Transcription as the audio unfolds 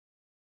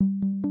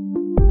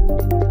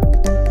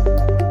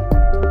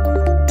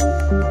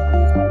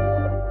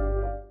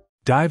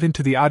Dive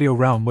into the audio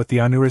realm with the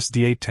ONOORUS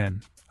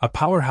Da10, a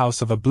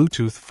powerhouse of a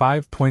Bluetooth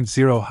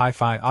 5.0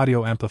 HiFi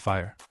audio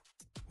amplifier.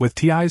 With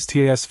TI's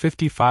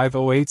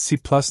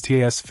TAS5508C plus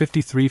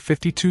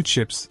TAS5352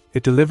 chips,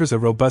 it delivers a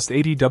robust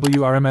 80W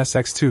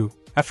RMSX2,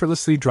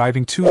 effortlessly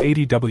driving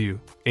 280W,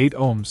 8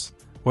 ohms,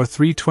 or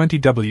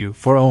 320W,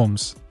 4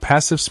 ohms,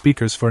 passive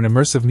speakers for an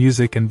immersive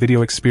music and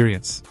video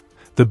experience.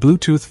 The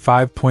Bluetooth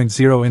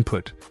 5.0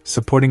 input,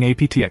 supporting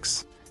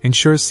aptX,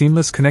 ensures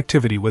seamless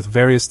connectivity with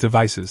various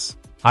devices: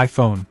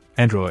 iPhone,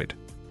 Android,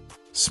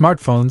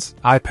 smartphones,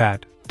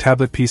 iPad,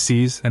 tablet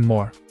PCs, and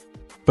more.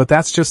 But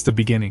that's just the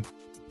beginning.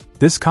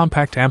 This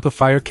compact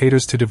amplifier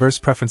caters to diverse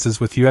preferences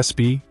with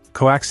USB,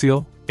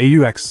 coaxial,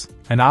 AUX,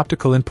 and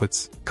optical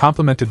inputs,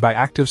 complemented by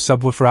active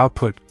subwoofer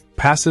output,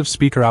 passive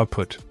speaker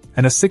output,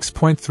 and a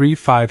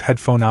 6.35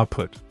 headphone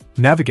output.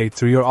 Navigate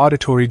through your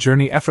auditory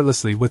journey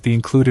effortlessly with the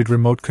included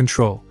remote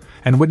control,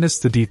 and witness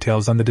the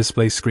details on the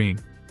display screen.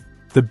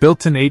 The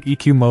built-in 8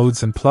 EQ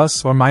modes and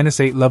plus or minus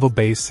 8 level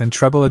bass and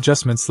treble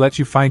adjustments let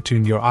you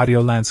fine-tune your audio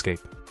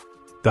landscape.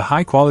 The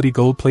high-quality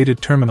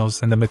gold-plated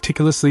terminals and the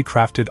meticulously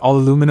crafted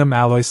all-aluminum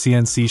alloy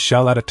CNC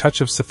shell add a touch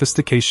of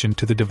sophistication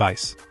to the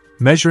device.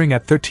 Measuring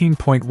at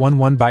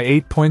 13.11 by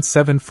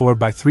 8.74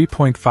 by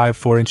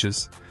 3.54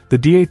 inches, the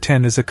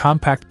Da10 is a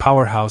compact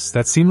powerhouse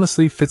that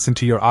seamlessly fits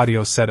into your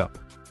audio setup.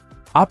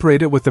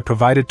 Operate it with the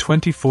provided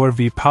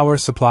 24V power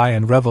supply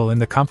and revel in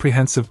the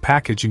comprehensive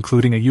package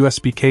including a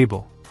USB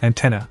cable,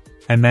 antenna,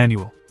 and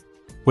manual.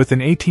 With an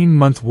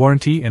 18-month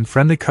warranty and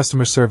friendly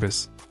customer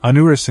service,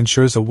 ONOORUS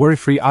ensures a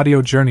worry-free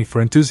audio journey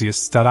for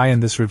enthusiasts. In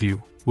this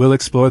review, we'll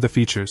explore the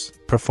features,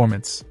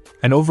 performance,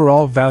 and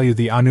overall value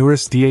the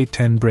ONOORUS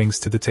Da10 brings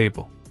to the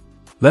table.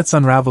 Let's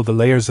unravel the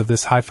layers of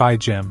this hi-fi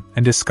gem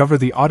and discover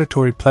the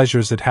auditory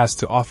pleasures it has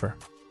to offer.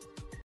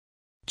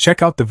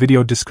 Check out the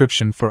video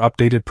description for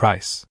updated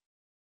price.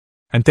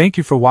 And thank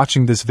you for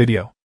watching this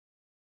video.